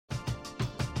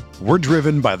We're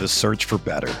driven by the search for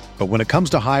better. But when it comes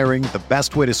to hiring, the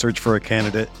best way to search for a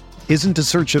candidate isn't to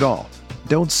search at all.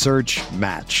 Don't search,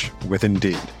 match with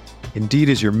Indeed. Indeed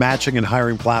is your matching and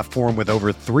hiring platform with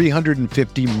over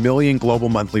 350 million global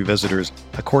monthly visitors,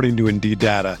 according to Indeed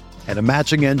data, and a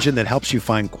matching engine that helps you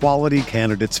find quality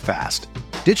candidates fast.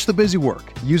 Ditch the busy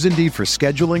work. Use Indeed for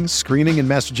scheduling, screening, and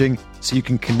messaging so you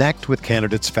can connect with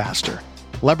candidates faster.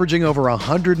 Leveraging over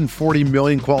 140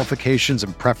 million qualifications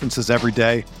and preferences every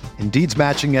day, Indeed's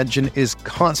matching engine is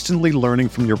constantly learning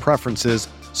from your preferences,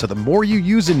 so the more you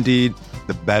use Indeed,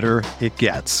 the better it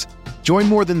gets. Join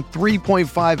more than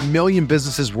 3.5 million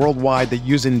businesses worldwide that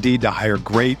use Indeed to hire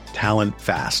great talent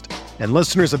fast. And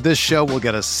listeners of this show will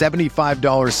get a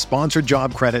 $75 sponsored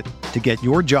job credit to get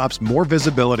your jobs more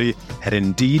visibility at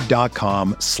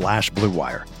Indeed.com/Blue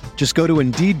Wire. Just go to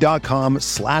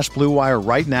Indeed.com/Blue Wire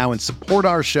right now and support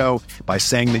our show by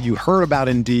saying that you heard about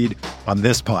Indeed on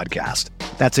this podcast.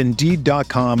 That's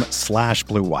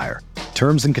Indeed.com/Blue Wire.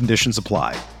 Terms and conditions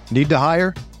apply. Need to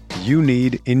hire? You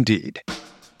need Indeed.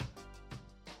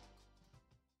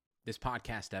 This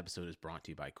podcast episode is brought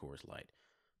to you by Coors Light.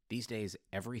 These days,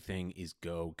 everything is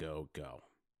go, go, go.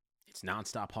 It's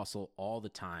nonstop hustle all the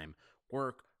time.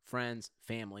 Work, friends,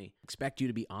 family, expect you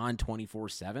to be on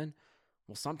 24/7.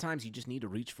 Well, sometimes you just need to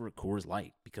reach for a Coors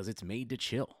Light because it's made to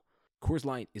chill. Coors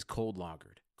Light is cold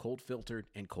lagered, cold filtered,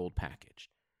 and cold packaged.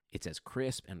 It's as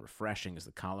crisp and refreshing as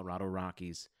the Colorado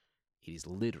Rockies. It is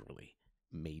literally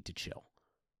made to chill.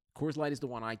 Coors Light is the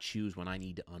one I choose when I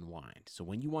need to unwind. So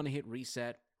when you want to hit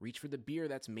reset, reach for the beer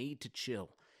that's made to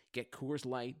chill. Get Coors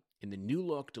Light in the new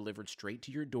look delivered straight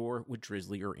to your door with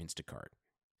Drizzly or Instacart.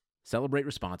 Celebrate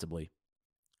responsibly.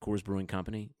 Coors Brewing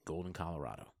Company, Golden,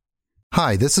 Colorado.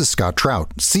 Hi, this is Scott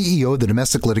Trout, CEO of the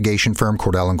domestic litigation firm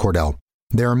Cordell & Cordell.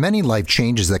 There are many life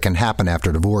changes that can happen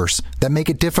after divorce that make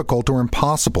it difficult or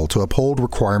impossible to uphold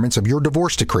requirements of your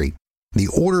divorce decree. The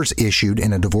orders issued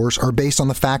in a divorce are based on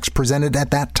the facts presented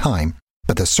at that time,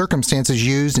 but the circumstances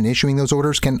used in issuing those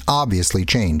orders can obviously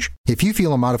change. If you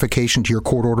feel a modification to your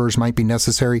court orders might be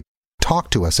necessary,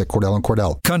 talk to us at Cordell &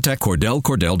 Cordell. Contact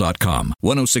CordellCordell.com,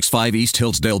 1065 East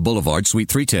Hillsdale Boulevard, Suite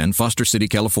 310, Foster City,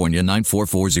 California,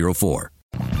 94404.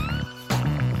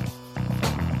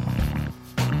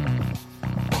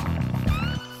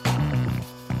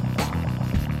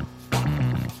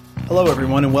 Hello,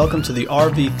 everyone, and welcome to the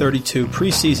RV32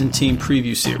 preseason team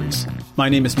preview series. My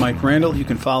name is Mike Randall. You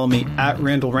can follow me at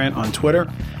RandallRant on Twitter.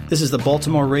 This is the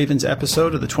Baltimore Ravens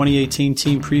episode of the 2018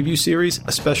 team preview series,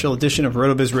 a special edition of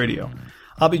RotoViz Radio.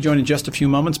 I'll be joined in just a few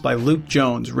moments by Luke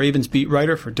Jones, Ravens beat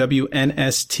writer for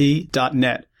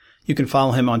WNST.net. You can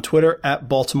follow him on Twitter at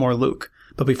BaltimoreLuke.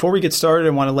 But before we get started,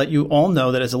 I want to let you all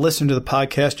know that as a listener to the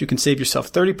podcast, you can save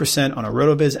yourself 30% on a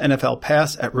RotoViz NFL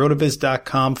pass at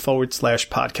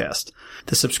rotoviz.com/podcast.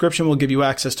 The subscription will give you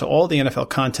access to all the NFL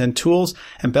content tools,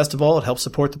 and best of all, it helps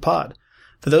support the pod.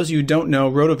 For those of you who don't know,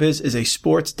 RotoViz is a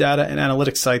sports data and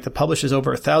analytics site that publishes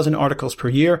over 1,000 articles per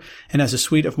year and has a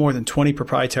suite of more than 20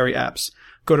 proprietary apps.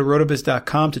 Go to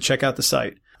rotoviz.com to check out the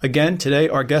site. Again, today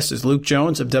our guest is Luke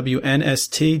Jones of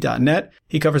WNST.net.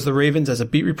 He covers the Ravens as a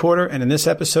beat reporter, and in this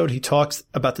episode he talks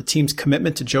about the team's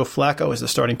commitment to Joe Flacco as the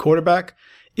starting quarterback.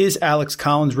 Is Alex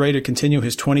Collins ready to continue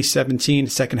his 2017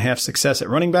 second-half success at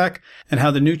running back, and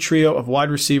how the new trio of wide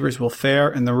receivers will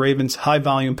fare in the Ravens'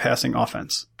 high-volume passing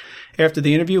offense. After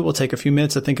the interview, we'll take a few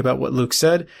minutes to think about what Luke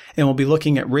said, and we'll be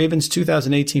looking at Ravens'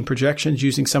 2018 projections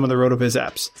using some of the RotoViz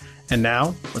apps. And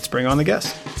now, let's bring on the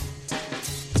guest.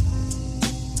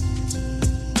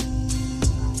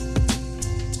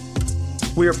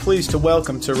 We are pleased to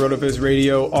welcome to RotoViz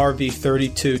Radio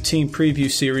RV32 Team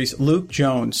Preview Series Luke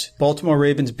Jones, Baltimore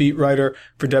Ravens beat writer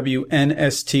for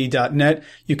WNST.net.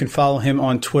 You can follow him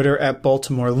on Twitter at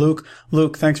BaltimoreLuke.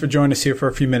 Luke, thanks for joining us here for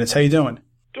a few minutes. How you doing?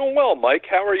 Doing well, Mike.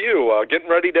 How are you? Getting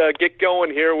ready to get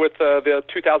going here with the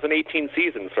 2018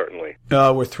 season, certainly.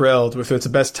 We're thrilled. It's the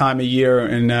best time of year,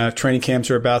 and training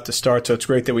camps are about to start, so it's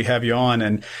great that we have you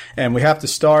on. And we have to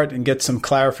start and get some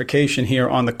clarification here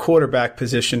on the quarterback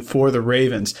position for the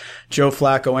Ravens. Joe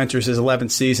Flacco enters his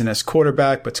 11th season as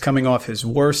quarterback, but's coming off his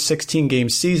worst 16-game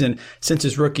season since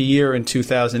his rookie year in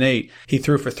 2008. He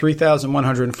threw for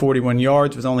 3,141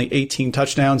 yards with only 18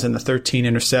 touchdowns and the 13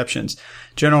 interceptions.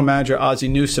 General Manager Ozzie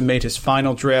Newsome made his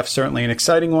final draft certainly an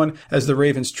exciting one as the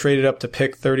Ravens traded up to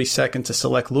pick 32nd to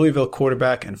select Louisville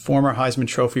quarterback and former Heisman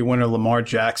Trophy winner Lamar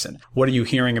Jackson. What are you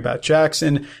hearing about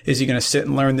Jackson? Is he going to sit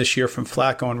and learn this year from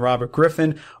Flacco and Robert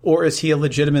Griffin, or is he a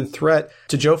legitimate threat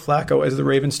to Joe Flacco as the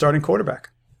Ravens starting quarterback?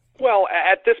 Well,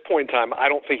 at this point in time, I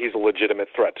don't think he's a legitimate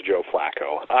threat to Joe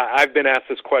Flacco. I've been asked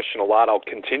this question a lot. I'll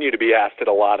continue to be asked it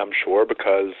a lot, I'm sure,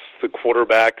 because the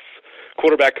quarterbacks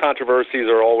quarterback controversies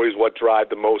are always what drive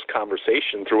the most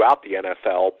conversation throughout the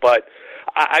NFL. But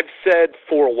I've said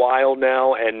for a while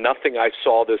now, and nothing I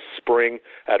saw this spring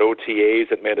at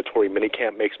OTAs, at mandatory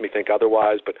minicamp, makes me think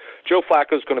otherwise, but Joe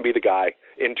Flacco is going to be the guy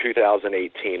in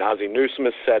 2018. Ozzie Newsome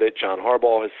has said it. John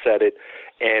Harbaugh has said it.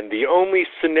 And the only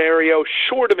scenario,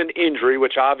 short of an injury,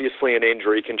 which obviously an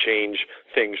injury can change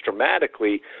things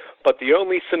dramatically, but the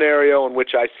only scenario in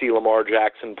which I see Lamar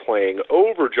Jackson playing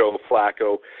over Joe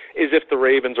Flacco is if the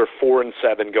Ravens are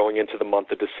 4-7 going into the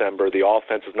month of December. The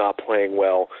offense is not playing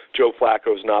well. Joe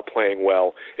Flacco is not playing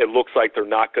well. It looks like they're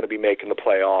not going to be making the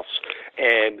playoffs.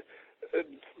 And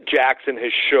Jackson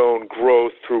has shown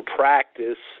growth through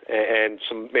practice and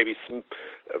some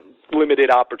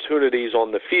limited opportunities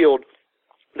on the field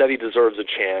that he deserves a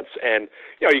chance. And,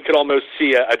 you could almost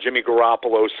see a Jimmy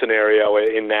Garoppolo scenario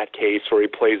in that case where he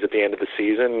plays at the end of the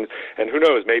season. And who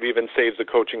knows, maybe even saves the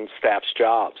coaching staff's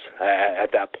jobs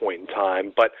at that point in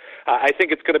time. But I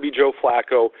think it's going to be Joe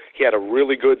Flacco. He had a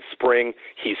really good spring.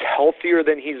 He's healthier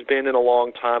than he's been in a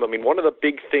long time. I mean, one of the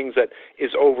big things that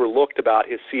is overlooked about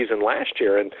his season last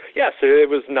year, and yes, it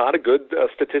was not a good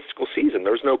statistical season.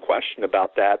 There's no question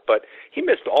about that. But he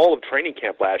missed all of training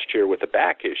camp last year with a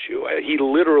back issue. He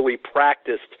literally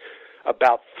practiced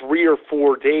about 3 or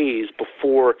 4 days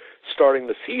before starting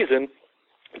the season.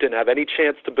 Didn't have any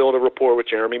chance to build a rapport with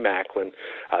Jeremy Maclin.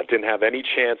 Didn't have any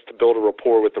chance to build a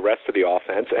rapport with the rest of the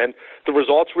offense. And the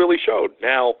results really showed.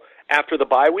 Now, after the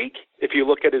bye week, if you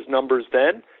look at his numbers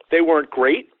then, they weren't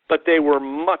great, but they were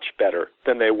much better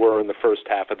than they were in the first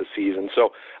half of the season. So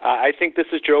I think this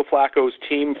is Joe Flacco's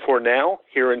team for now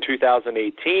here in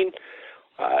 2018.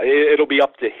 It'll be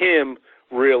up to him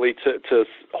really to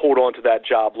hold on to that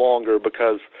job longer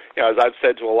because, as I've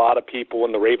said to a lot of people,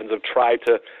 and the Ravens have tried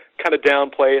to kind of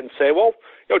downplay it and say, well,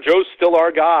 Joe's still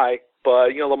our guy,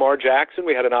 but, Lamar Jackson,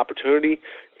 we had an opportunity.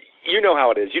 You know how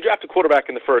it is. You draft a quarterback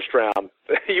in the first round.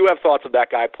 You have thoughts of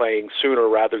that guy playing sooner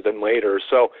rather than later.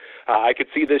 So I could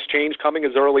see this change coming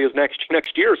as early as next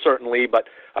year, certainly. But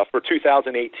for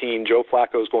 2018, Joe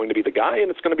Flacco is going to be the guy, and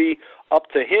it's going to be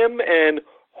up to him and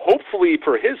hopefully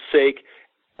for his sake,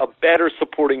 a better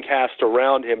supporting cast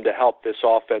around him to help this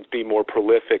offense be more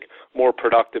prolific, more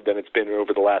productive than it's been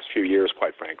over the last few years,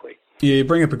 quite frankly. Yeah, you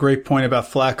bring up a great point about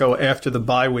Flacco after the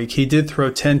bye week. He did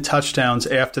throw 10 touchdowns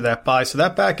after that bye. So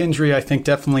that back injury, I think,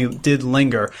 definitely did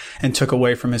linger and took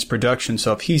away from his production.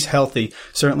 So if he's healthy,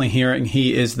 certainly hearing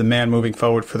he is the man moving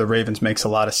forward for the Ravens makes a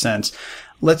lot of sense.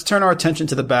 Let's turn our attention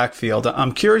to the backfield.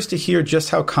 I'm curious to hear just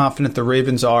how confident the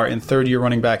Ravens are in third-year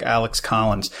running back Alex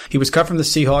Collins. He was cut from the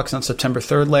Seahawks on September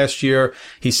 3rd last year.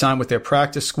 He signed with their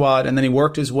practice squad, and then he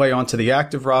worked his way onto the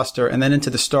active roster and then into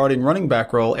the starting running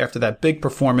back role after that big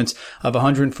performance of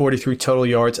 143 total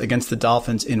yards against the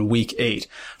Dolphins in Week 8.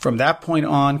 From that point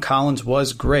on, Collins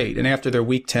was great, and after their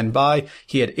Week 10 bye,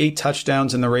 he had 8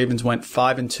 touchdowns, and the Ravens went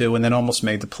 5-2 and then almost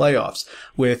made the playoffs.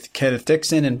 With Kenneth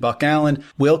Dixon and Buck Allen,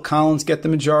 will Collins get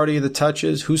the majority of the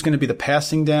touches? Who's going to be the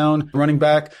passing down running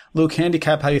back? Luke,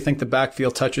 handicap how you think the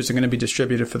backfield touches are going to be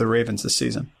distributed for the Ravens this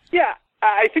season. Yeah,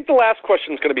 I think the last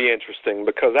question is going to be interesting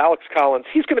because Alex Collins,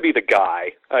 he's going to be the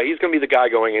guy. He's going to be the guy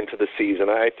going into the season.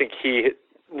 I think he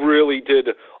really did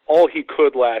all he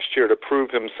could last year to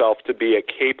prove himself to be a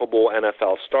capable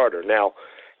NFL starter. Now,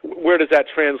 where does that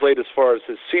translate as far as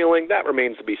his ceiling? That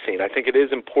remains to be seen. I think it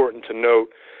is important to note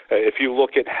if you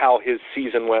look at how his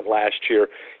season went last year,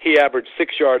 he averaged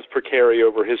 6 yards per carry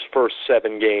over his first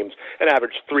 7 games and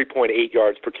averaged 3.8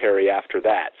 yards per carry after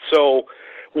that. So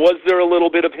was there a little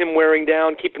bit of him wearing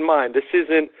down? Keep in mind, this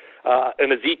isn't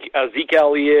an Zeke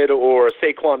Elliott or a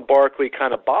Saquon Barkley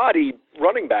kind of body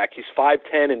running back. He's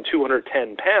 5'10" and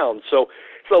 210 pounds. So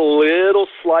it's a little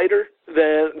slighter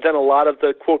than a lot of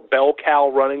the, quote, bell cow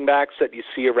running backs that you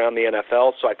see around the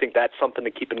NFL. So I think that's something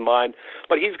to keep in mind.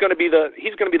 But he's going to be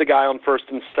the guy on first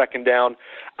and second down.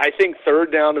 I think third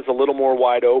down is a little more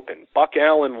wide open. Buck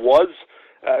Allen was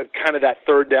kind of that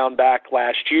third down back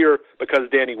last year because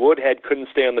Danny Woodhead couldn't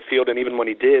stay on the field, and even when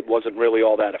he did, wasn't really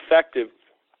all that effective.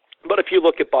 But if you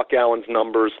look at Buck Allen's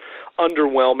numbers,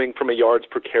 underwhelming from a yards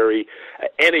per carry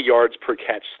and a yards per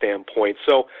catch standpoint.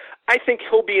 So I think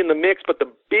he'll be in the mix, but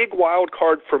the big wild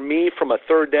card for me from a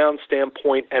third down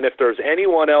standpoint, and if there's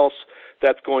anyone else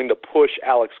that's going to push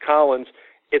Alex Collins,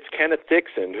 it's Kenneth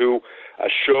Dixon, who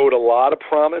showed a lot of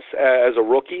promise as a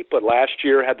rookie, but last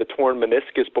year had the torn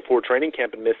meniscus before training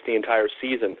camp and missed the entire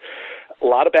season. A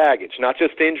lot of baggage, not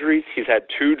just injuries. He's had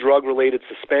 2 drug-related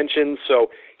suspensions, so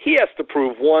he has to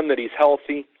prove, 1, that he's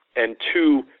healthy, and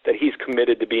 2, that he's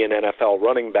committed to be an NFL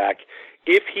running back.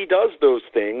 if he does those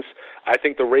things, I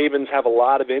think the Ravens have a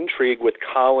lot of intrigue with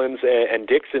Collins and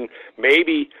Dixon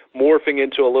maybe morphing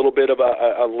into a little bit of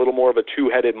a little more of a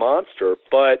two-headed monster.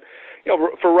 But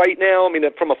for right now, I mean,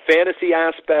 from a fantasy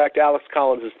aspect, Alex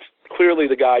Collins is clearly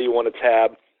the guy you want to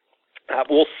tab.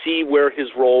 We'll see where his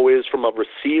role is from a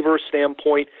receiver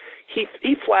standpoint.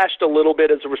 He flashed a little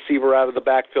bit as a receiver out of the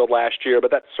backfield last year, but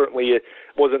that certainly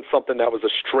wasn't something that was a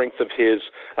strength of his,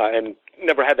 and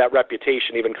never had that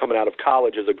reputation even coming out of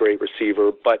college as a great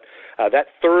receiver. But that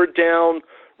third down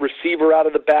receiver out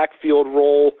of the backfield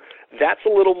role, that's a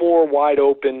little more wide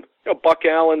open. Buck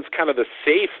Allen's kind of the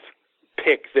safe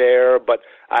pick there, but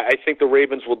I think the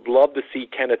Ravens would love to see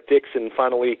Kenneth Dixon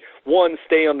finally, one,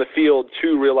 stay on the field,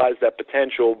 two, realize that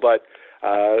potential. But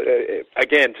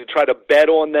again, to try to bet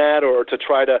on that or to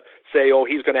try to say, oh,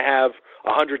 he's going to have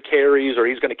 100 carries or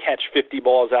he's going to catch 50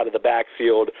 balls out of the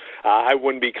backfield, I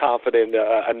wouldn't be confident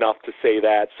enough to say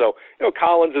that. So,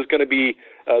 Collins is going to be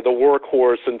the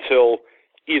workhorse until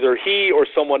either he or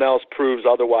someone else proves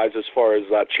otherwise as far as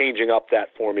changing up that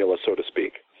formula, so to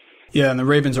speak. Yeah, and the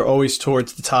Ravens are always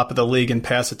towards the top of the league in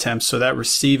pass attempts, so that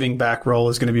receiving back role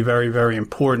is going to be very, very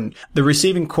important. The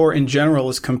receiving core in general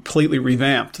is completely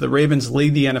revamped. The Ravens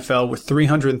lead the NFL with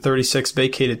 336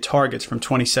 vacated targets from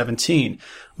 2017.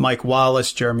 Mike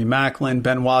Wallace, Jeremy Maclin,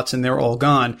 Ben Watson, they're all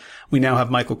gone. We now have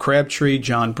Michael Crabtree,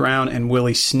 John Brown, and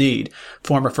Willie Snead.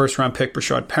 Former first-round pick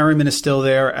Brashard Perryman is still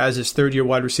there, as is third-year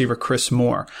wide receiver Chris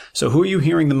Moore. So who are you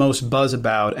hearing the most buzz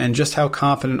about, and just how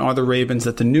confident are the Ravens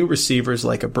that the new receivers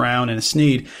like a Brown and a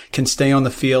Snead can stay on the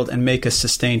field and make a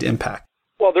sustained impact?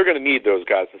 Well, they're going to need those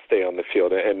guys to stay on the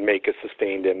field and make a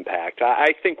sustained impact.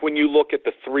 I think when you look at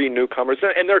the three newcomers,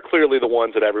 and they're clearly the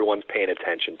ones that everyone's paying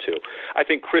attention to, I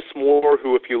think Chris Moore,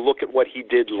 who if you look at what he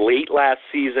did late last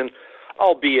season,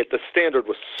 albeit the standard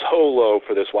was so low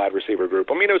for this wide receiver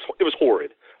group. I mean, it was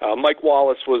horrid. Mike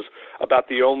Wallace was about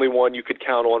the only one you could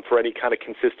count on for any kind of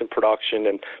consistent production,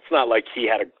 and it's not like he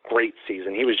had a great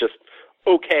season. He was just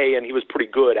okay, and he was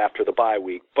pretty good after the bye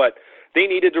week. But they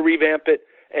needed to revamp it.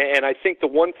 And I think the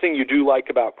one thing you do like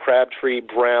about Crabtree,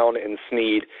 Brown, and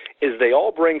Snead is they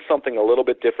all bring something a little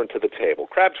bit different to the table.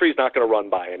 Crabtree's not going to run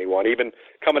by anyone. Even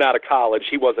coming out of college,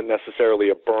 he wasn't necessarily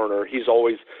a burner. He's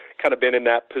always kind of been in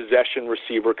that possession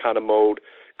receiver kind of mode,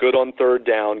 good on third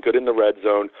down, good in the red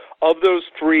zone. Of those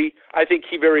three, I think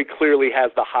he very clearly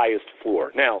has the highest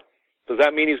floor. Now, does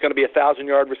that mean he's going to be a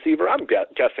 1,000-yard receiver? I'm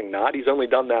guessing not. He's only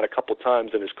done that a couple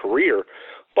times in his career.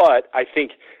 But I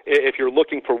think if you're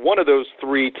looking for one of those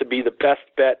three to be the best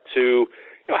bet to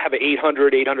have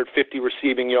 800, 850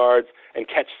 receiving yards and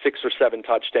catch 6 or 7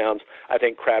 touchdowns, I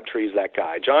think Crabtree's that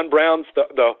guy. John Brown's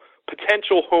the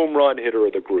potential home run hitter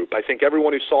of the group. I think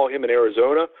everyone who saw him in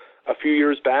Arizona a few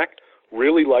years back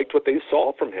really liked what they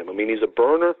saw from him. I mean, he's a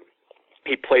burner.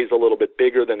 He plays a little bit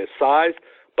bigger than his size,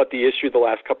 but the issue the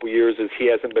last couple of years is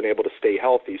he hasn't been able to stay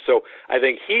healthy. So I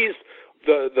think he's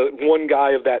the one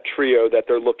guy of that trio that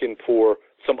they're looking for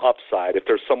some upside. If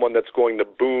there's someone that's going to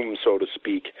boom, so to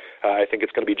speak, I think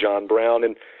it's going to be John Brown.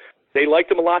 And they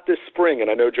liked him a lot this spring, and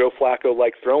I know Joe Flacco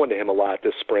liked throwing to him a lot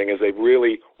this spring as they've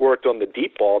really worked on the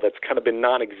deep ball that's kind of been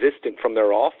non-existent from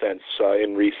their offense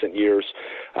in recent years.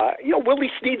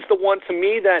 Willie Snead's the one to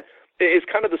me that is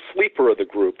kind of the sleeper of the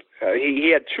group.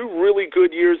 He had 2 really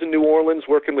good years in New Orleans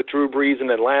working with Drew Brees, and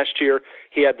then last year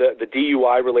he had the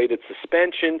DUI-related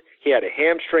suspension. He had a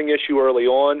hamstring issue early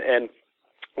on, and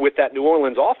with that New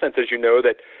Orleans offense, as you know,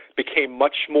 that became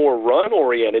much more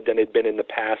run-oriented than it had been in the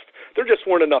past, there just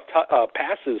weren't enough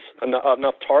passes,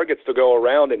 enough targets to go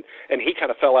around, and he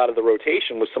kind of fell out of the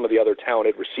rotation with some of the other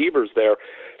talented receivers there.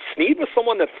 Snead was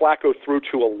someone that Flacco threw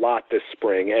to a lot this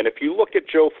spring, and if you look at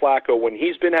Joe Flacco, when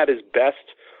he's been at his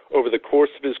best over the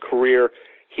course of his career,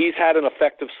 he's had an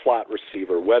effective slot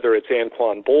receiver, whether it's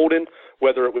Anquan Bolden,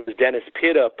 whether it was Dennis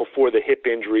Pitta before the hip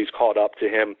injuries caught up to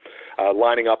him,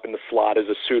 lining up in the slot as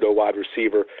a pseudo wide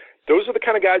receiver. Those are the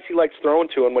kind of guys he likes throwing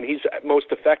to, and when he's most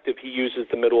effective, he uses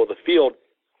the middle of the field.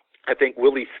 I think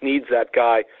Willie Snead's that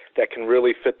guy that can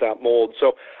really fit that mold.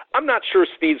 So I'm not sure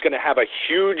Snead's going to have a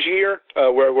huge year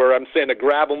where I'm saying to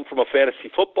grab him from a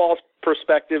fantasy football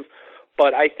perspective,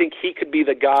 but I think he could be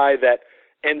the guy that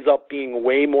ends up being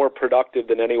way more productive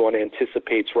than anyone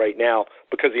anticipates right now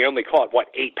because he only caught,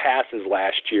 8 passes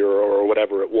last year or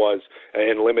whatever it was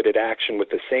in limited action with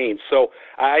the Saints. So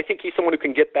I think he's someone who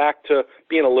can get back to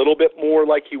being a little bit more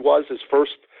like he was his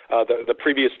first, the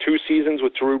previous 2 seasons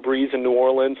with Drew Brees in New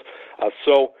Orleans.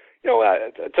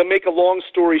 To make a long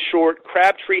story short,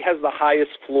 Crabtree has the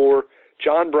highest floor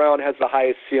John Brown has the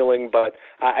highest ceiling, but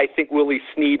I think Willie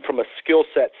Snead, from a skill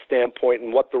set standpoint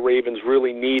and what the Ravens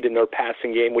really need in their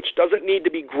passing game, which doesn't need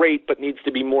to be great but needs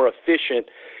to be more efficient,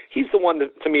 he's the one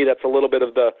that, to me, that's a little bit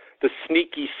of the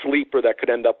sneaky sleeper that could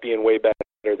end up being way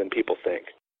better than people think.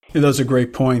 Those are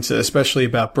great points, especially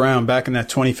about Brown. Back in that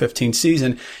 2015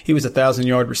 season, he was a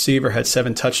 1,000-yard receiver, had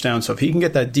 7 touchdowns. So if he can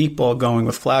get that deep ball going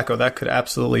with Flacco, that could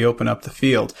absolutely open up the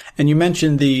field. And you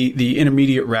mentioned the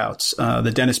intermediate routes,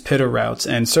 the Dennis Pitta routes,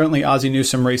 and certainly Ozzie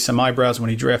Newsome raised some eyebrows when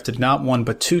he drafted not 1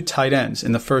 but 2 tight ends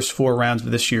in the first 4 rounds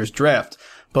of this year's draft.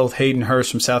 Both Hayden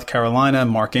Hurst from South Carolina,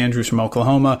 Mark Andrews from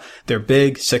Oklahoma. They're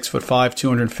big, 6'5",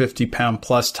 250-pound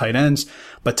plus tight ends.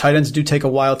 But tight ends do take a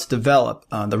while to develop.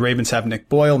 The Ravens have Nick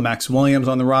Boyle, Max Williams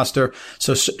on the roster.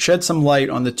 So shed some light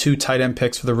on the 2 tight end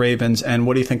picks for the Ravens, and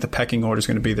what do you think the pecking order is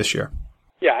going to be this year?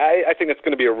 Yeah, I think it's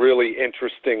going to be a really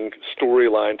interesting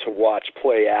storyline to watch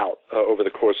play out over the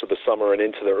course of the summer and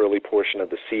into the early portion of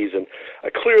the season.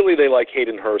 Clearly, they like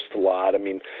Hayden Hurst a lot. I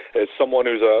mean, as someone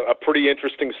who's a pretty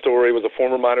interesting story, was a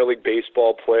former minor league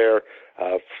baseball player,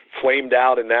 flamed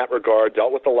out in that regard,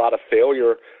 dealt with a lot of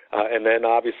failure, and then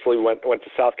obviously went to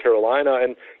South Carolina,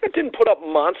 and it didn't put up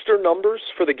monster numbers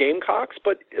for the Gamecocks,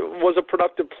 but was a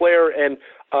productive player and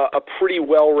a pretty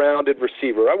well-rounded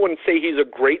receiver. I wouldn't say he's a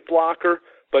great blocker,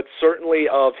 but certainly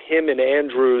of him and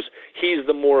Andrews, he's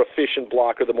the more efficient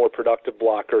blocker, the more productive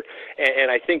blocker. And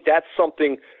I think that's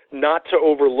something not to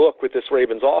overlook with this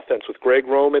Ravens offense. With Greg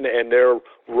Roman and their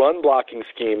run-blocking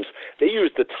schemes, they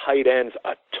used the tight ends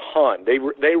a ton.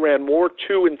 They ran more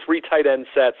 2 and 3 tight end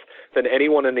sets than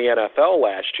anyone in the NFL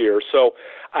last year. So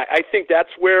I think that's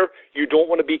where you don't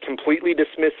want to be completely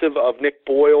dismissive of Nick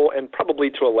Boyle and probably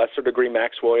to a lesser degree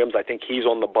Max Williams. I think he's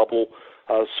on the bubble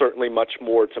certainly much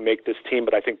more to make this team.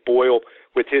 But I think Boyle,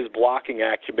 with his blocking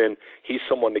acumen, he's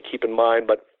someone to keep in mind.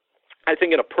 But I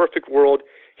think in a perfect world,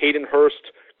 Hayden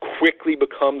Hurst quickly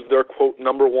becomes their, quote,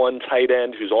 number 1 tight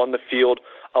end who's on the field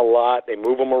a lot. They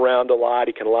move him around a lot.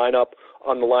 He can line up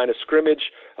on the line of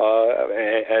scrimmage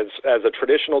as a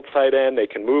traditional tight end. They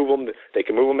can move him. They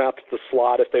can move him out to the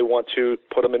slot if they want to,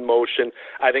 put him in motion.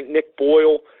 I think Nick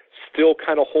Boyle still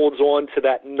kind of holds on to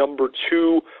that number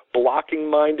 2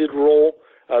 blocking-minded role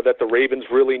that the Ravens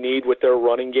really need with their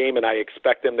running game, and I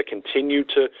expect them to continue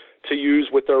to use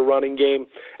with their running game.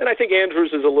 And I think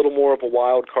Andrews is a little more of a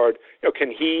wild card.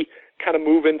 Can he kind of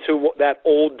move into that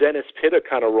old Dennis Pitta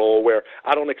kind of role where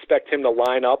I don't expect him to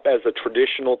line up as a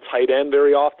traditional tight end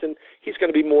very often? He's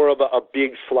going to be more of a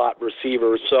big slot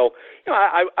receiver. So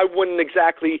I wouldn't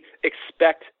exactly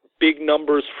expect big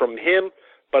numbers from him,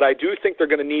 but I do think they're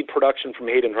going to need production from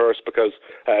Hayden Hurst because,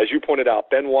 as you pointed out,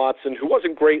 Ben Watson, who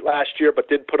wasn't great last year but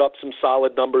did put up some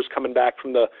solid numbers coming back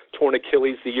from the torn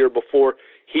Achilles the year before,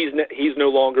 he's no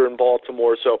longer in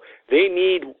Baltimore. So they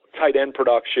need tight end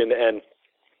production, and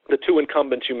the 2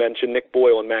 incumbents you mentioned, Nick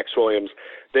Boyle and Max Williams,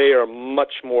 they are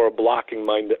much more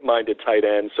blocking-minded tight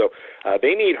ends. So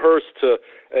they need Hurst to,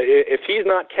 if he's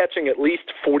not catching at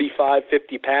least 45,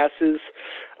 50 passes,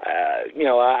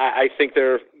 I think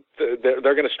they're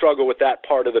going to struggle with that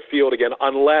part of the field again,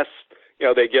 unless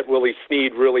they get Willie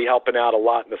Snead really helping out a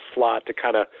lot in the slot to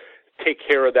kind of take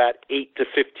care of that 8 to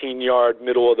 15-yard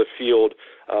middle of the field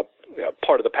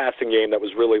part of the passing game that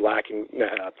was really lacking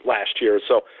last year.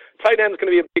 So tight end is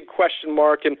going to be a big question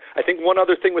mark. And I think one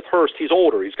other thing with Hurst, he's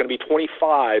older. He's going to be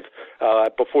 25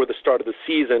 before the start of the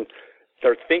season.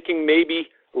 They're thinking maybe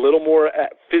a little more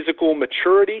physical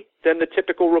maturity than the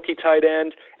typical rookie tight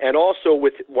end, and also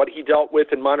with what he dealt with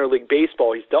in minor league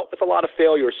baseball. He's dealt with a lot of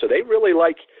failures, so they really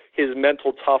like his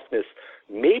mental toughness.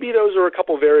 Maybe those are a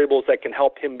couple variables that can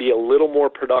help him be a little more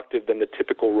productive than the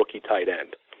typical rookie tight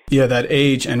end. Yeah, that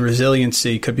age and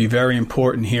resiliency could be very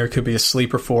important here. Could be a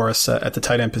sleeper for us at the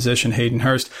tight end position, Hayden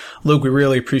Hurst. Luke, we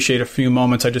really appreciate a few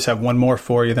moments. I just have one more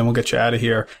for you, then we'll get you out of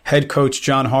here. Head coach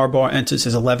John Harbaugh enters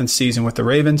his 11th season with the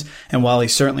Ravens, and while he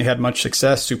certainly had much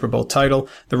success, Super Bowl title,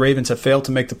 the Ravens have failed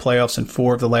to make the playoffs in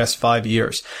 4 of the last 5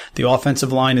 years. The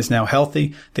offensive line is now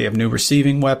healthy. They have new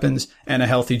receiving weapons and a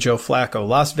healthy Joe Flacco.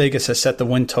 Las Vegas has set the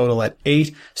win total at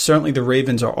 8. Certainly the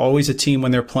Ravens are always a team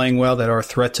when they're playing well that are a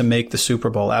threat to make the Super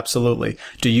Bowl. Absolutely.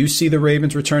 Do you see the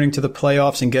Ravens returning to the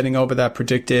playoffs and getting over that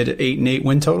predicted 8-8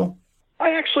 win total?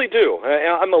 I actually do.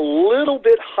 I'm a little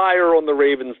bit higher on the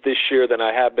Ravens this year than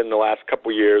I have been the last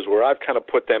couple of years, where I've kind of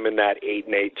put them in that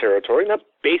 8-8 territory, and that's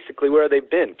basically where they've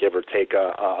been, give or take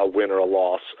a win or a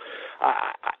loss.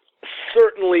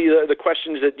 Certainly the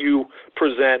questions that you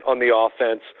present on the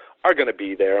offense are going to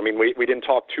be there. I mean, we didn't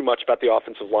talk too much about the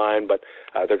offensive line, but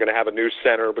they're going to have a new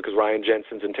center because Ryan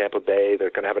Jensen's in Tampa Bay. They're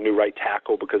going to have a new right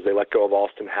tackle because they let go of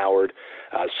Austin Howard.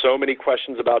 So many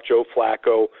questions about Joe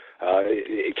Flacco.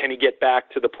 Can he get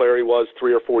back to the player he was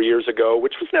 3 or 4 years ago,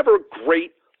 which was never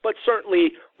great, but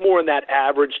certainly more in that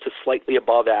average to slightly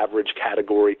above average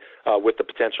category with the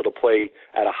potential to play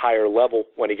at a higher level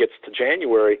when he gets to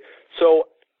January. So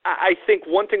I think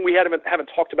one thing we haven't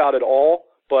talked about at all,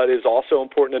 but is also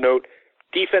important to note,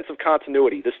 defensive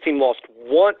continuity. This team lost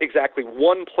exactly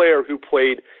one player who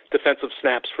played defensive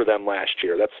snaps for them last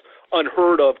year. That's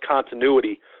unheard of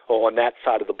continuity on that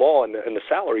side of the ball in the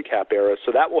salary cap era.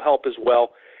 So that will help as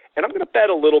well. And I'm going to bet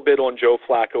a little bit on Joe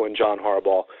Flacco and John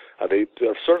Harbaugh.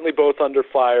 They're certainly both under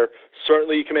fire.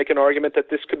 Certainly you can make an argument that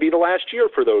this could be the last year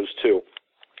for those two,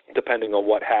 depending on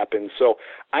what happens. So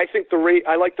I think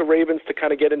I like the Ravens to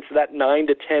kind of get into that 9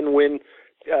 to 10 win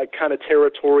kind of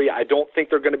territory. I don't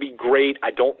think they're going to be great. I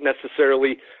don't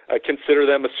necessarily consider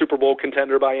them a Super Bowl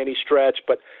contender by any stretch,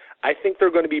 but I think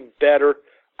they're going to be better.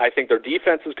 I think their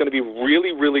defense is going to be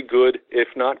really, really good, if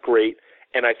not great,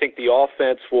 and I think the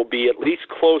offense will be at least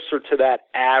closer to that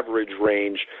average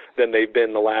range than they've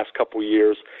been the last couple of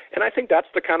years. And I think that's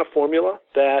the kind of formula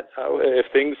that if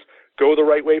things go the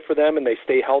right way for them and they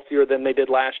stay healthier than they did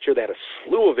last year, they had a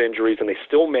slew of injuries and they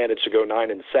still managed to go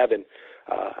 9-7.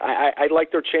 I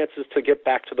like their chances to get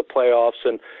back to the playoffs.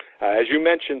 And as you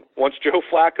mentioned, once Joe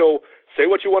Flacco, say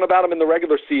what you want about him in the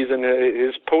regular season,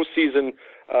 his postseason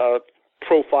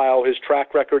profile, his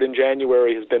track record in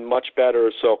January has been much better.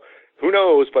 So who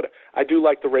knows? But I do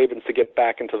like the Ravens to get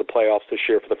back into the playoffs this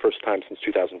year for the first time since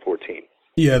 2014.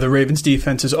 Yeah, the Ravens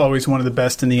defense is always one of the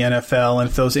best in the NFL, and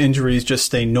if those injuries just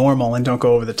stay normal and don't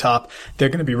go over the top, they're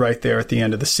going to be right there at the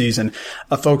end of the season.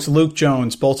 Folks, Luke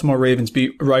Jones, Baltimore Ravens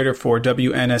beat writer for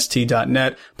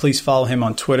WNST.net. Please follow him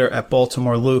on Twitter at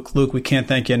Baltimore Luke. Luke, we can't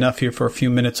thank you enough here for a few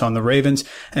minutes on the Ravens,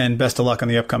 and best of luck on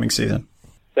the upcoming season.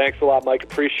 Thanks a lot, Mike.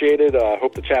 Appreciate it.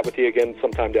 Hope to chat with you again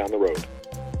sometime down the road.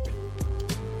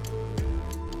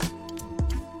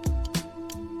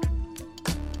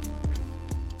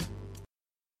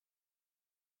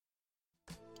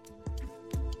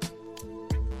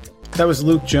 That was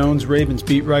Luke Jones, Ravens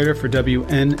beat writer for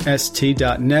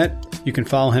WNST.net. You can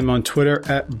follow him on Twitter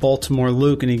at Baltimore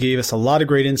Luke, and he gave us a lot of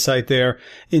great insight there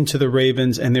into the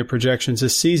Ravens and their projections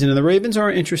this season. And the Ravens are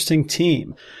an interesting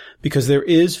team because there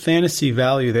is fantasy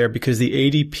value there because the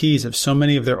ADPs of so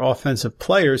many of their offensive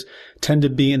players tend to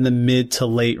be in the mid to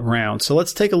late rounds. So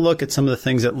let's take a look at some of the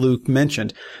things that Luke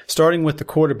mentioned, starting with the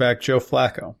quarterback, Joe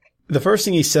Flacco. The first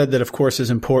thing he said that, of course, is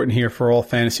important here for all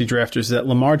fantasy drafters is that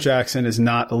Lamar Jackson is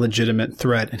not a legitimate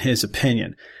threat in his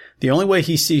opinion. The only way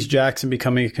he sees Jackson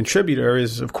becoming a contributor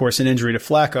is, of course, an injury to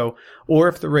Flacco, or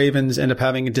if the Ravens end up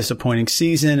having a disappointing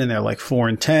season and they're like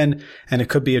 4-10, and it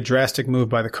could be a drastic move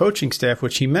by the coaching staff,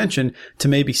 which he mentioned, to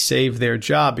maybe save their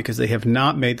job because they have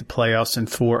not made the playoffs in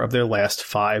 4 of their last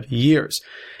 5 years.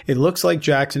 It looks like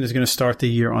Jackson is going to start the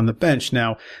year on the bench.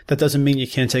 Now, that doesn't mean you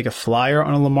can't take a flyer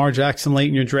on a Lamar Jackson late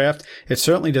in your draft. It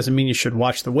certainly doesn't mean you should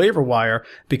watch the waiver wire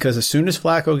because as soon as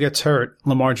Flacco gets hurt,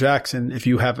 Lamar Jackson, if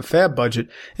you have a fab budget,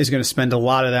 is going to spend a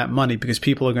lot of that money because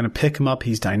people are going to pick him up.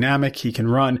 He's dynamic. He can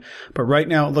run. But right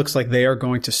now, it looks like they are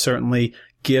going to certainly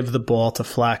give the ball to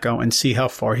Flacco and see how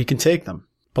far he can take them.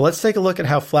 But let's take a look at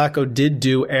how Flacco did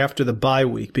do after the bye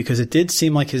week because it did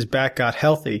seem like his back got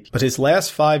healthy, but his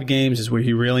last 5 games is where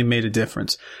he really made a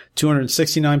difference.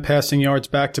 269 passing yards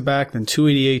back-to-back, then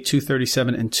 288,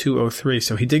 237, and 203.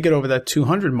 So he did get over that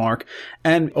 200 mark,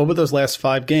 and over those last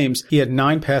 5 games, he had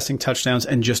 9 passing touchdowns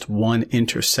and just 1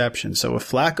 interception. So if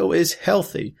Flacco is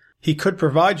healthy, he could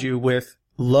provide you with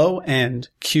low-end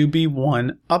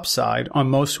QB1 upside on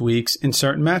most weeks in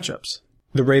certain matchups.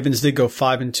 The Ravens did go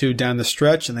 5-2 down the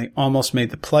stretch, and they almost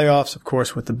made the playoffs, of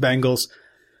course, with the Bengals.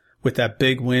 With that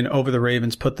big win over the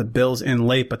Ravens, put the Bills in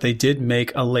late, but they did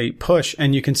make a late push.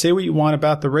 And you can say what you want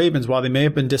about the Ravens. While they may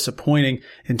have been disappointing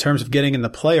in terms of getting in the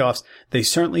playoffs, they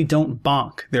certainly don't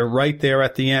bonk. They're right there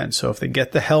at the end. So if they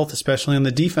get the health, especially on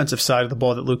the defensive side of the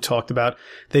ball that Luke talked about,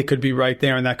 they could be right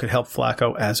there, and that could help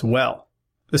Flacco as well.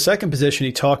 The second position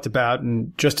he talked about,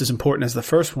 and just as important as the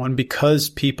first one, because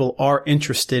people are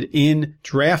interested in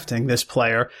drafting this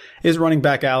player, is running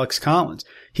back Alex Collins.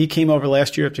 He came over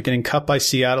last year after getting cut by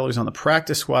Seattle. He was on the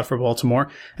practice squad for Baltimore,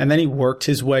 and then he worked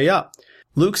his way up.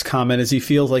 Luke's comment is he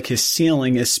feels like his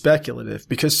ceiling is speculative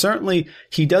because certainly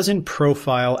he doesn't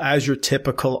profile as your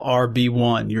typical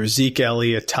RB1, your Zeke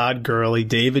Elliott, Todd Gurley,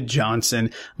 David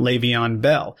Johnson, Le'Veon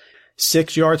Bell.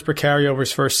 6 yards per carry over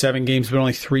his first 7 games, but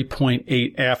only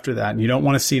 3.8 after that. And you don't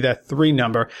want to see that 3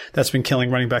 number that's been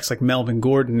killing running backs like Melvin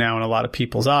Gordon now in a lot of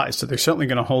people's eyes. So they're certainly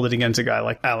going to hold it against a guy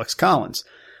like Alex Collins.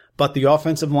 But the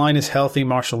offensive line is healthy.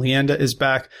 Marshall Leanda is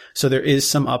back. So there is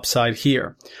some upside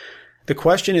here. The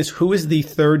question is, who is the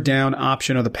third down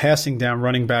option or the passing down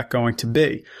running back going to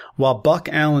be? While Buck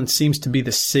Allen seems to be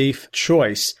the safe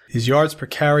choice, his yards per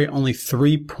carry only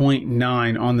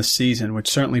 3.9 on the season, which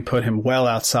certainly put him well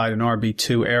outside an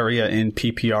RB2 area in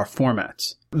PPR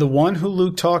formats. The one who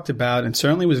Luke talked about and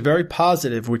certainly was very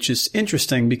positive, which is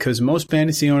interesting because most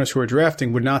fantasy owners who are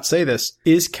drafting would not say this,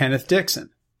 is Kenneth Dixon.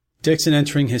 Dixon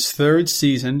entering his 3rd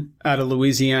season out of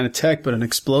Louisiana Tech, but an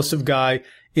explosive guy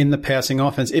in the passing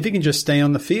offense if he can just stay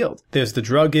on the field. There's the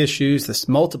drug issues, there's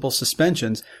multiple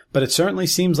suspensions, but it certainly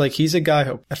seems like he's a guy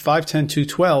who, at 5'10",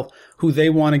 212, who they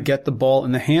want to get the ball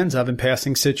in the hands of in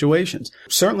passing situations.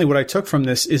 Certainly what I took from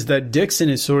this is that Dixon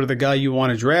is sort of the guy you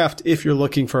want to draft if you're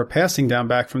looking for a passing down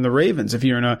back from the Ravens. If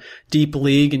you're in a deep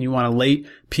league and you want a late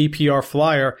PPR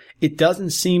flyer, it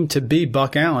doesn't seem to be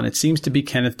Buck Allen. It seems to be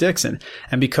Kenneth Dixon.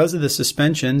 And because of the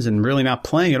suspensions and really not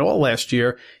playing at all last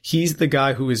year, he's the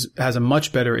guy who has a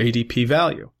much better ADP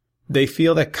value. They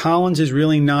feel that Collins is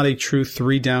really not a true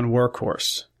 3-down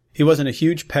workhorse. He wasn't a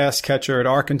huge pass catcher at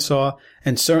Arkansas,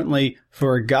 and certainly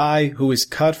for a guy who was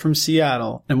cut from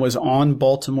Seattle and was on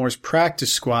Baltimore's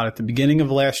practice squad at the beginning of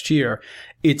last year,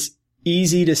 it's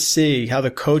easy to see how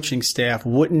the coaching staff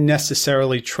wouldn't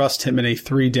necessarily trust him in a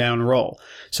 3-down role.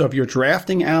 So if you're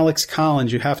drafting Alex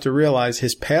Collins, you have to realize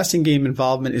his passing game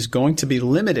involvement is going to be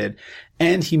limited,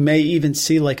 and he may even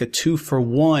see like a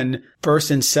 2-for-1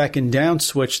 first and second down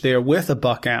switch there with a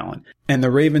Buck Allen. And the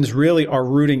Ravens really are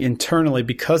rooting internally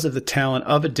because of the talent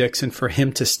of a Dixon for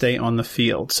him to stay on the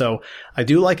field. So I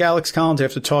do like Alex Collins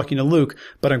after talking to Luke,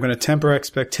 but I'm going to temper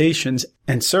expectations.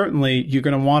 And certainly you're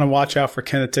going to want to watch out for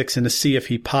Kenneth Dixon to see if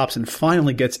he pops and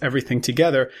finally gets everything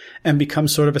together and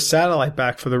becomes sort of a satellite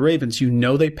back for the Ravens. You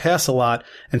know they pass a lot,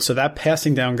 and so that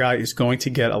passing down guy is going to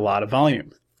get a lot of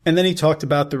volume. And then he talked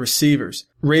about the receivers.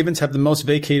 Ravens have the most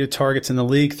vacated targets in the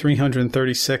league,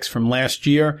 336 from last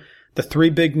year. The 3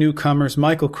 big newcomers,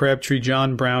 Michael Crabtree,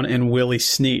 John Brown, and Willie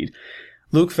Snead.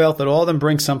 Luke felt that all of them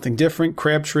bring something different.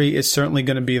 Crabtree is certainly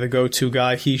going to be the go-to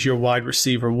guy. He's your wide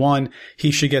receiver 1.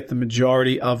 He should get the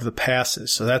majority of the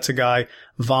passes. So that's a guy,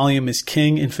 volume is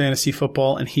king in fantasy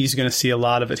football, and he's going to see a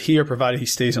lot of it here, provided he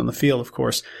stays on the field, of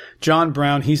course. John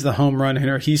Brown, he's the home run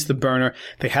hitter. He's the burner.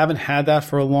 They haven't had that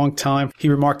for a long time. He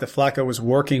remarked that Flacco was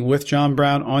working with John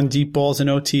Brown on deep balls and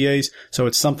OTAs, so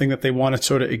it's something that they want to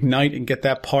sort of ignite and get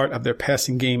that part of their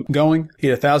passing game going. He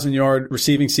had a 1,000-yard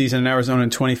receiving season in Arizona in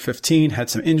 2015, had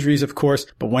some injuries, of course,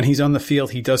 but when he's on the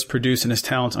field, he does produce and his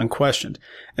talent's unquestioned.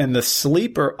 And the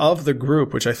sleeper of the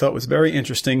group, which I thought was very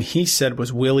interesting, he said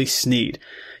was Willie Snead.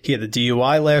 He had the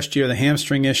DUI last year, the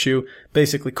hamstring issue,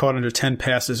 basically caught under 10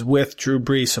 passes with Drew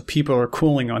Brees, so people are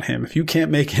cooling on him. If you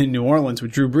can't make it in New Orleans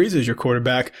with Drew Brees as your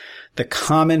quarterback, the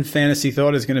common fantasy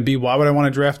thought is going to be, why would I want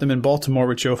to draft him in Baltimore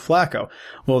with Joe Flacco?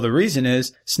 Well, the reason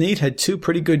is Snead had 2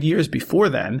 pretty good years before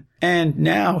then, and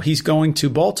now he's going to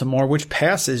Baltimore, which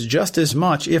passes just as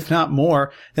much, if not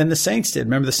more, than the Saints did.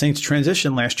 Remember, the Saints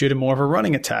transitioned last year to more of a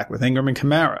running attack with Ingram and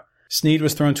Kamara. Snead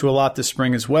was thrown to a lot this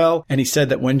spring as well, and he said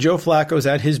that when Joe Flacco's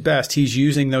at his best, he's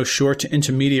using those short to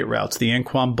intermediate routes, the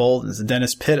Anquan Boldens, the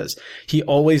Dennis Pittas. He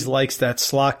always likes that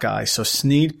slot guy, so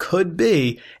Snead could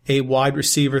be a wide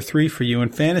receiver 3 for you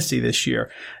in fantasy this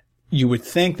year. You would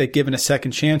think that given a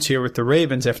second chance here with the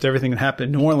Ravens, after everything that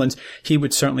happened in New Orleans, he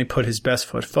would certainly put his best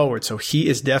foot forward. So he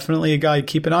is definitely a guy you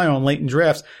keep an eye on late in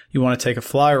drafts you want to take a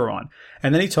flyer on.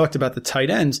 And then he talked about the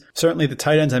tight ends. Certainly the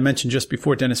tight ends I mentioned just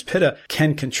before, Dennis Pitta,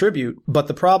 can contribute. But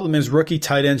the problem is rookie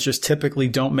tight ends just typically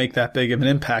don't make that big of an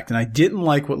impact. And I didn't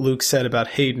like what Luke said about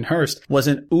Hayden Hurst.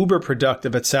 Wasn't uber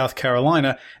productive at South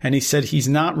Carolina. And he said he's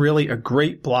not really a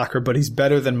great blocker, but he's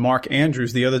better than Mark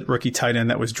Andrews, the other rookie tight end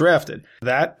that was drafted.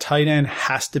 That tight end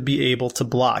has to be able to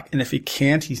block. And if he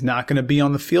can't, he's not going to be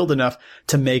on the field enough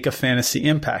to make a fantasy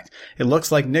impact. It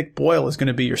looks like Nick Boyle is going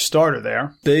to be your starter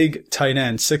there. Big tight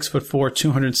end, 6'4",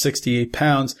 268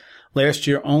 pounds. Last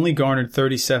year only garnered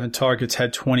 37 targets,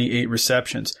 had 28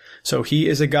 receptions. So he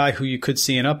is a guy who you could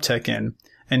see an uptick in.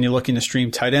 And you're looking to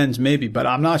stream tight ends maybe, but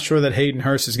I'm not sure that Hayden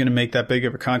Hurst is going to make that big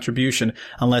of a contribution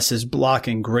unless his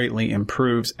blocking greatly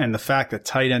improves. And the fact that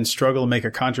tight ends struggle to make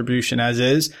a contribution as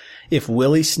is, if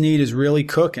Willie Snead is really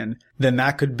cooking, then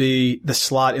that could be the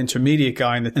slot intermediate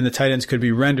guy, and the tight ends could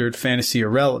be rendered fantasy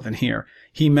irrelevant here.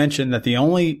 He mentioned that the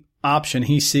only option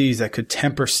he sees that could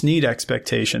temper Snead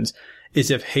expectations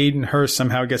is if Hayden Hurst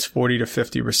somehow gets 40 to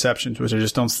 50 receptions, which I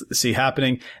just don't see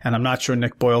happening, and I'm not sure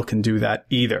Nick Boyle can do that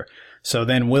either. So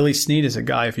then Willie Snead is a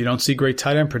guy, if you don't see great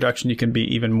tight end production, you can be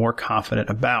even more confident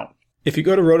about. If you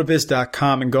go to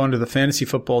rotoviz.com and go into the fantasy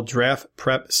football draft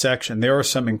prep section, there are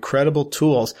some incredible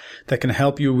tools that can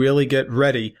help you really get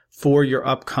ready for your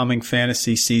upcoming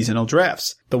fantasy seasonal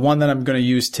drafts. The one that I'm going to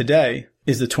use today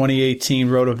is the 2018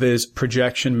 RotoViz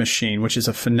projection machine, which is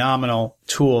a phenomenal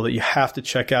tool that you have to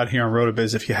check out here on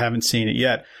RotoViz if you haven't seen it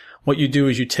yet. What you do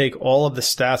is you take all of the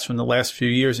stats from the last few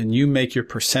years and you make your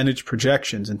percentage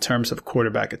projections in terms of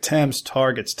quarterback attempts,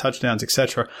 targets, touchdowns,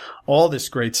 etc., all this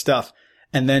great stuff.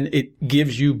 And then it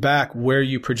gives you back where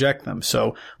you project them.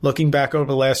 So looking back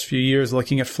over the last few years,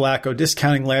 looking at Flacco,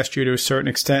 discounting last year to a certain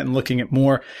extent and looking at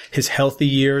more his healthy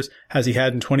years as he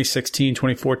had in 2016,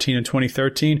 2014, and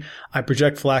 2013, I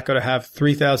project Flacco to have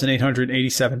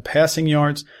 3,887 passing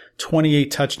yards, 28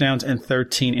 touchdowns, and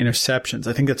 13 interceptions.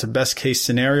 I think that's a best case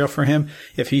scenario for him.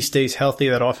 If he stays healthy,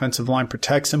 that offensive line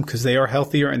protects him because they are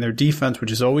healthier and their defense,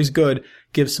 which is always good,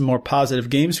 gives some more positive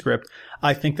game script.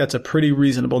 I think that's a pretty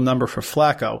reasonable number for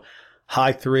Flacco.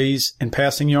 High threes in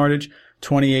passing yardage,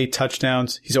 28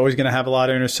 touchdowns. He's always going to have a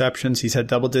lot of interceptions. He's had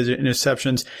double-digit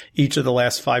interceptions each of the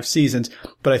last 5 seasons,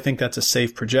 but I think that's a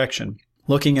safe projection.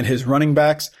 Looking at his running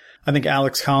backs, I think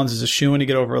Alex Collins is a shoo-in to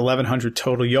get over 1,100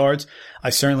 total yards. I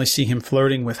certainly see him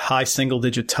flirting with high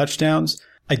single-digit touchdowns.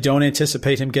 I don't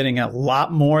anticipate him getting a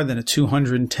lot more than a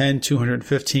 210,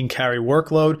 215 carry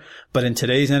workload. But in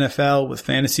today's NFL, with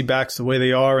fantasy backs the way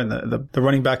they are and the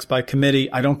running backs by committee,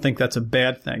 I don't think that's a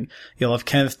bad thing. You'll have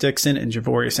Kenneth Dixon and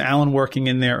Javorius Allen working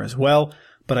in there as well.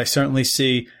 But I certainly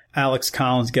see Alex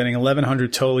Collins getting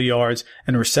 1,100 total yards,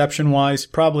 and reception-wise,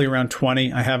 probably around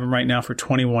 20. I have him right now for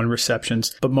 21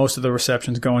 receptions, but most of the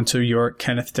receptions go into your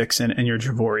Kenneth Dixon and your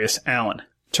Javorius Allen.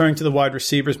 Turning to the wide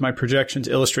receivers, my projections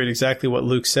illustrate exactly what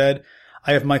Luke said.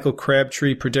 I have Michael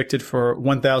Crabtree predicted for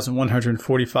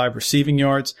 1,145 receiving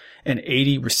yards and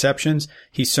 80 receptions.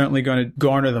 He's certainly going to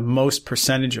garner the most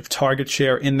percentage of target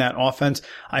share in that offense.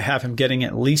 I have him getting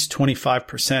at least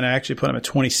 25%. I actually put him at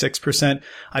 26%.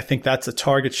 I think that's a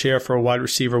target share for a wide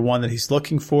receiver one that he's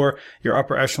looking for. Your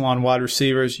upper echelon wide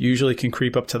receivers usually can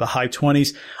creep up to the high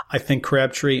 20s. I think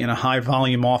Crabtree in a high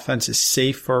volume offense is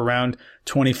safe for around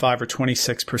 25 or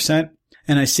 26%.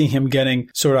 And I see him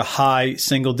getting sort of high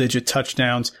single-digit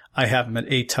touchdowns. I have him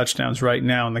at 8 touchdowns right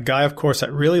now. And the guy, of course, I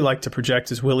really like to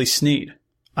project is Willie Snead.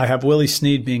 I have Willie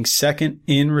Snead being second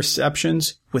in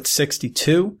receptions with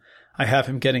 62. I have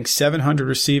him getting 700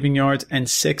 receiving yards and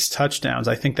 6 touchdowns.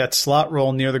 I think that slot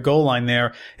role near the goal line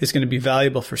there is going to be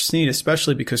valuable for Snead,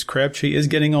 especially because Crabtree is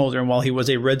getting older. And while he was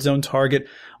a red zone target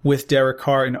with Derek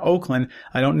Carr in Oakland,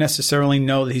 I don't necessarily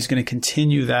know that he's going to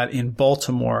continue that in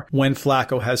Baltimore when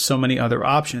Flacco has so many other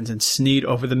options. And Snead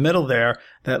over the middle there,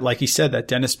 that, like he said, that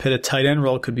Dennis Pitta tight end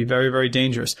role could be very, very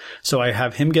dangerous. So I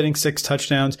have him getting 6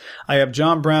 touchdowns. I have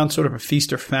John Brown, sort of a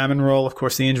feast or famine role. Of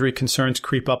course, the injury concerns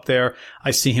creep up there.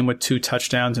 I see him with 2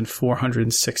 touchdowns and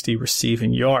 460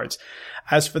 receiving yards.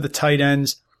 As for the tight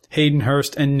ends, Hayden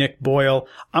Hurst and Nick Boyle,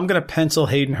 I'm going to pencil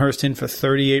Hayden Hurst in for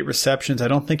 38 receptions. I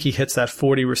don't think he hits that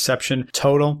 40 reception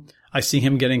total. I see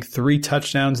him getting 3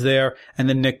 touchdowns there, and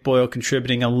then Nick Boyle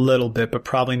contributing a little bit, but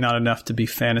probably not enough to be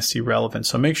fantasy relevant.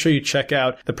 So make sure you check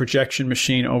out the projection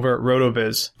machine over at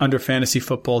RotoViz. Under Fantasy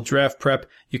Football Draft Prep,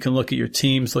 you can look at your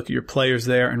teams, look at your players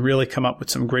there, and really come up with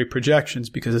some great projections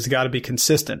because it's got to be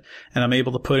consistent. And I'm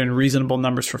able to put in reasonable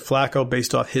numbers for Flacco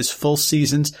based off his full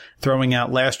seasons, throwing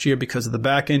out last year because of the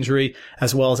back injury,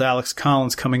 as well as Alex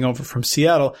Collins coming over from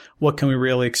Seattle. What can we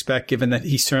really expect given that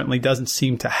he certainly doesn't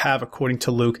seem to have, according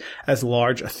to Luke, as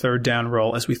large a third down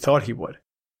role as we thought he would.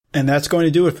 And that's going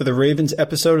to do it for the Ravens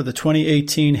episode of the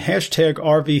 2018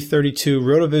 #RV32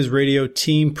 RotoViz Radio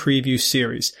Team Preview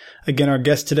Series. Again, our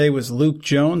guest today was Luke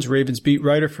Jones, Ravens beat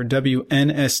writer for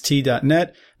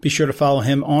WNST.net. Be sure to follow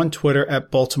him on Twitter at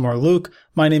Baltimore Luke.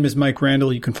 My name is Mike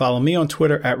Randall. You can follow me on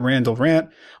Twitter at Randall Rant.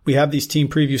 We have these team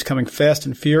previews coming fast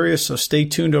and furious, so stay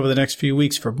tuned over the next few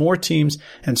weeks for more teams,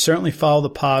 and certainly follow the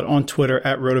pod on Twitter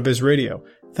at RotoViz Radio.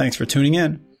 Thanks for tuning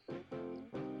in.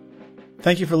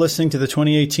 Thank you for listening to the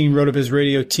 2018 RotoViz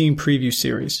Radio Team Preview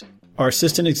Series. Our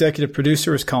assistant executive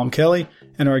producer is Colm Kelly,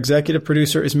 and our executive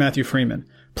producer is Matthew Freeman.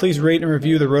 Please rate and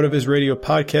review the RotoViz Radio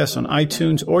podcast on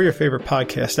iTunes or your favorite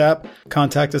podcast app.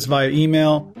 Contact us via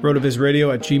email,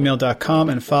 rotovizradio@gmail.com,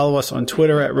 and follow us on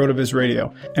Twitter at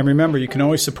RotoVizRadio. And remember, you can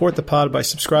always support the pod by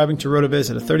subscribing to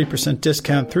RotoViz at a 30%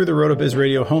 discount through the RotoViz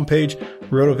Radio homepage,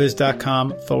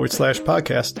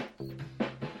 rotoviz.com/podcast.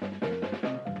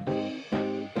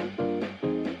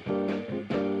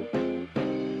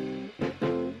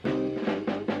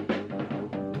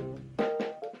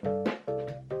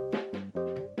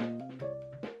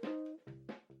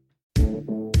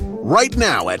 Right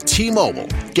now at T-Mobile,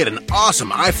 get an awesome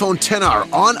iPhone XR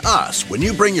on us when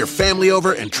you bring your family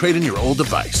over and trade in your old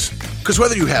device. Because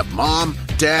whether you have mom,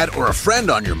 dad, or a friend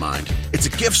on your mind, it's a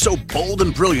gift so bold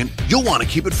and brilliant, you'll want to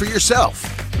keep it for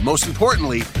yourself. And most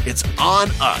importantly, it's on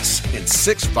us in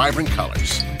 6 vibrant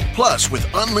colors. Plus, with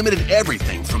unlimited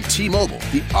everything from T-Mobile,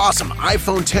 the awesome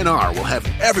iPhone XR will have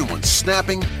everyone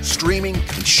snapping, streaming,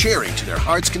 and sharing to their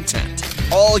heart's content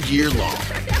all year long.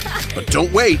 But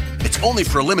don't wait. It's only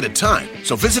for a limited time.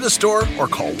 So visit a store or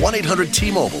call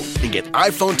 1-800-T-Mobile and get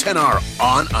iPhone XR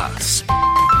on us.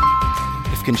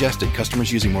 If congested,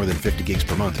 customers using more than 50 gigs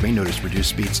per month may notice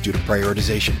reduced speeds due to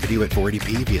prioritization. Video at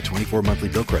 480p via 24 monthly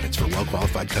bill credits for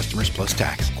well-qualified customers plus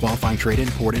tax. Qualifying trade-in,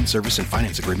 port-in, service, and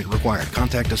finance agreement required.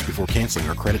 Contact us before canceling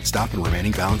or credit stop and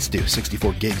remaining balance due.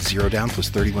 64 gigs, 0 down plus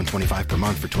 $31.25 per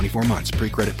month for 24 months.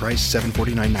 Pre-credit price,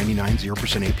 $749.99,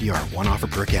 0% APR. One offer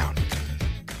per account.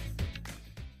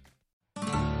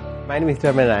 My name is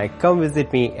Dharman Naik. Come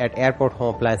visit me at Airport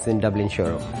Home Appliance in Dublin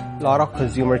showroom. A lot of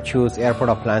consumers choose Airport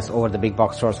Appliance over the big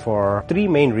box stores for 3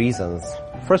 main reasons.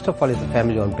 First of all, it's a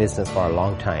family-owned business for a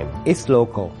long time. It's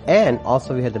local. And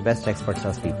also we have the best expert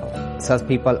salespeople.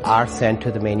 Salespeople are sent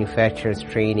to the manufacturer's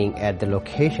training at the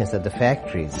locations, at the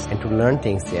factories, and to learn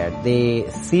things there. They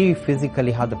see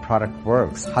physically how the product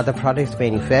works, how the product is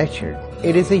manufactured.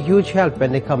 It is a huge help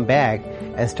when they come back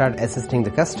and start assisting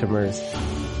the customers.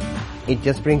 It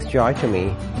just brings joy to me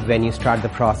when you start the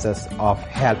process of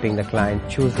helping the client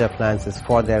choose their appliances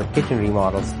for their kitchen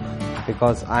remodels,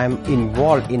 because I'm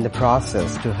involved in the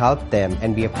process to help them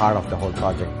and be a part of the whole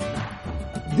project.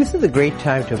 This is a great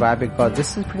time to buy because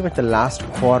this is pretty much the last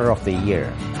quarter of the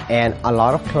year, and a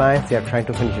lot of clients, they are trying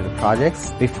to finish the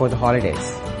projects before the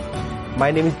holidays. My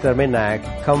name is Dharman Naik.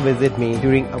 Come visit me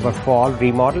during our fall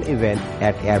remodel event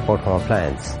at Airport Home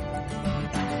Appliance.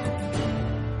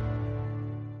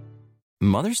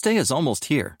 Mother's Day is almost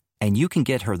here, and you can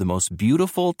get her the most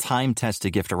beautiful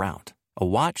time-tested gift around. A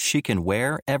watch she can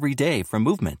wear every day from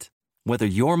Movement. Whether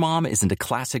your mom is into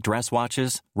classic dress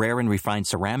watches, rare and refined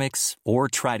ceramics, or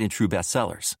tried-and-true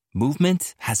bestsellers,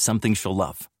 Movement has something she'll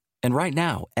love. And right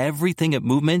now, everything at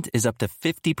Movement is up to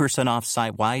 50% off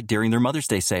site-wide during their Mother's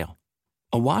Day sale.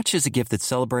 A watch is a gift that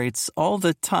celebrates all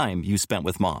the time you spent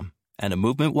with mom. And a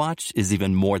Movement watch is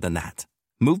even more than that.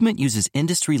 Movement uses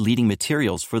industry-leading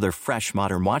materials for their fresh,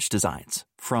 modern watch designs,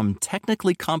 from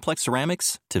technically complex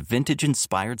ceramics to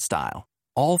vintage-inspired style,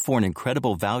 all for an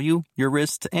incredible value your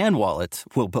wrist and wallet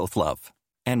will both love.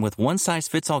 And with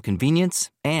one-size-fits-all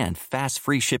convenience and fast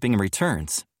free shipping and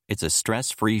returns, it's a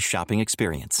stress-free shopping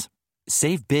experience.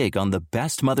 Save big on the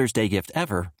best Mother's Day gift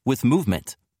ever with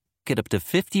Movement. Get up to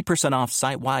 50% off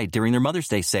site-wide during their Mother's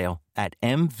Day sale at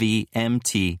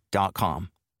MVMT.com.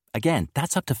 Again,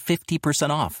 that's up to 50%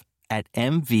 off at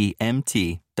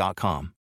MVMT.com.